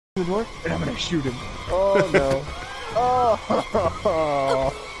the door, and I'm gonna shoot him. Oh no. Oh,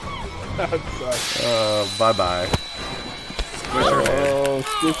 that sucks. Bye bye. Squish her head. Oh,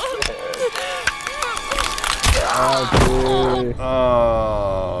 squish her head.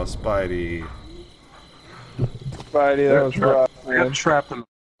 Oh, Spidey. Spidey, that was rough, I got man. trapped in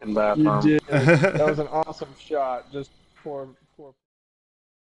the You bathroom. did. That was an awesome shot. Just poor.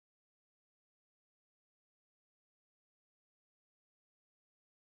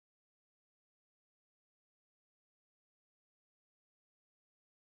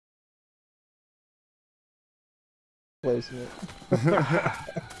 Placing it.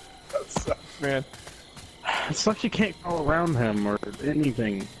 That sucks, man. It sucks you can't go around him or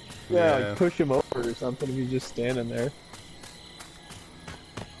anything. Yeah, Yeah. like push him over or something if he's just standing there.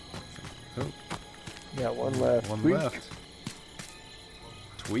 Oh. Yeah, one left. One Tweak. left.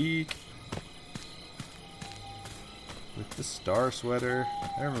 Tweak. With the star sweater.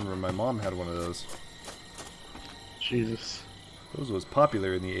 I remember my mom had one of those. Jesus. Those was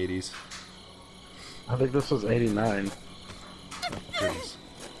popular in the 80s. I think this was 89. Oh, goodness.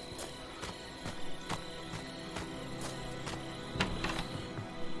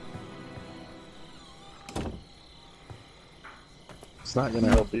 It's not gonna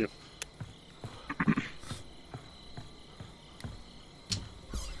help you.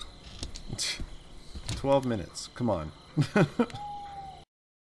 Tch. 12 minutes. Come on.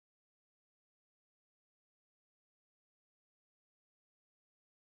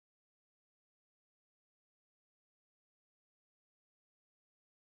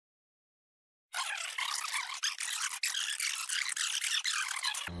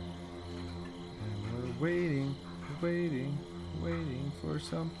 And we're waiting for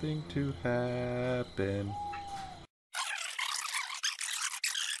something to happen.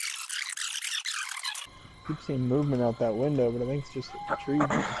 Keep seeing movement out that window, but I think it's just a tree.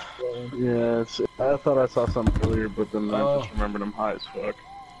 Yeah, I thought I saw something earlier, but then I Oh. just remembered I'm high as fuck.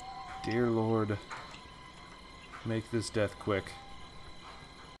 Dear Lord, make this death quick.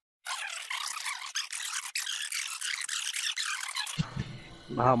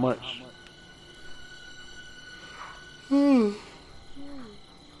 How much?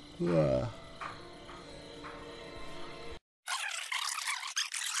 Yeah.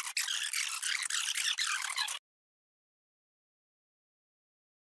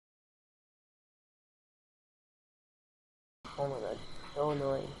 Oh my god, so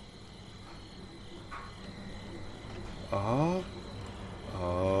annoying. Oh.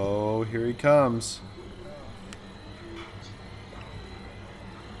 Oh, here he comes.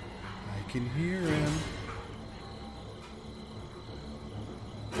 I can hear him.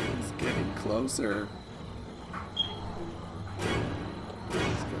 He's getting closer. He's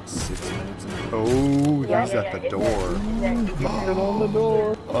got 6 minutes. Oh, he's at the door. Get on the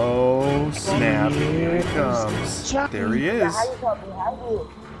door. Oh, snap. Here he comes. There he is. Behind you.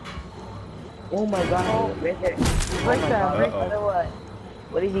 Oh my god, right there. Break that. The other one.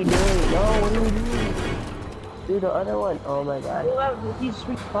 What is he doing? No, what are you doing? Dude, the other one. Oh my god. He's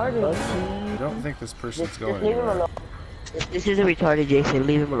retarded. I don't think this person's Just going leave him anywhere. alone. This isn't retarded, Jason.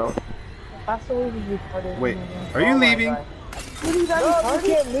 Leave him alone. Absolutely retarded. Wait, are you leaving? What are you not retarded?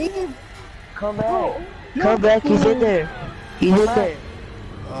 You can't leave. Come back. Come back. He's in there. He's in there.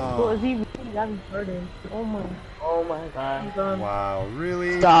 Oh, Is he really that retarded? Oh my god. wow,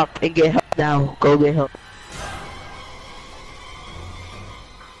 really? Stop and get help now. Go get help.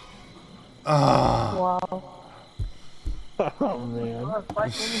 Ah. Wow. Oh man. 5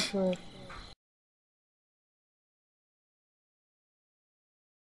 minutes left.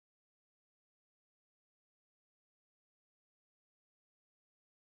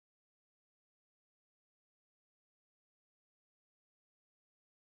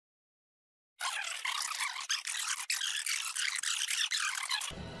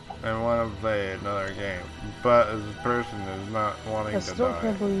 I want to play another game, but this person is not wanting I to still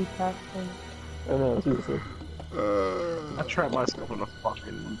can't die. believe that thing. I know, seriously. I trapped myself in a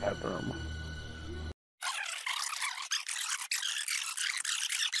fucking bathroom.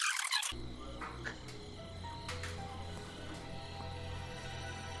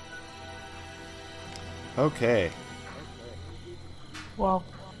 Okay. Wow.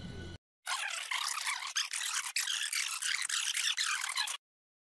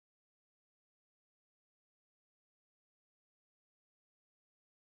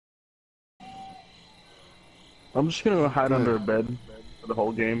 I'm just gonna go hide Good. under a bed for the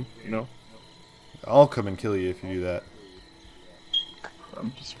whole game, you know? I'll come and kill you if you do that.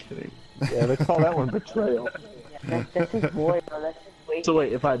 I'm just kidding. Yeah, they call that one betrayal. That's his boy, bro. That's his way. So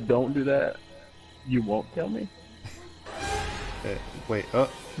wait, if I don't do that, you won't kill me? Wait,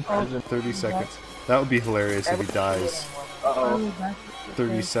 30 seconds. That would be hilarious if he dies Uh-oh.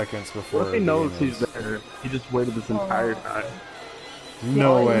 30 seconds before. What if he the knows game he's ends. there? He just waited this entire time.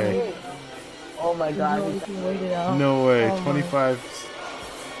 No way. Oh my god. No way. 25.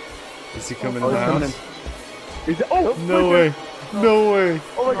 Is he coming in the he's coming house? in. Oh! No way. No way.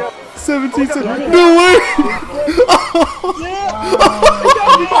 Oh my god! 17 God. seconds. No way.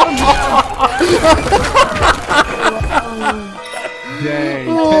 Dang,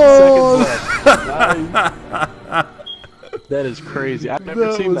 10 seconds left. Nice. That is crazy. I've never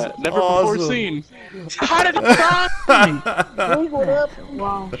That seen was that. Never before awesome. seen. How did it find me?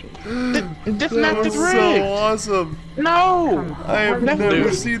 Wow. This map That is was rigged. so awesome. No! I have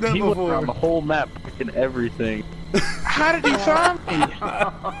never seen that he went around the before. whole map and everything. How did he find me?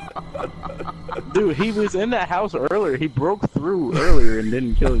 Dude, he was in that house earlier. He broke through earlier and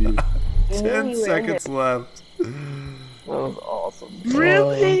didn't kill you. 10 seconds left. That was awesome.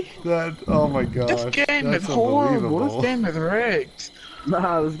 Really? Oh my gosh. This game That's is horrible. This unbelievable. game is rigged.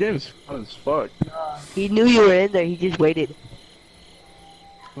 Nah, this game is fun as fuck. He knew you were in there, he just waited.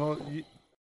 Well,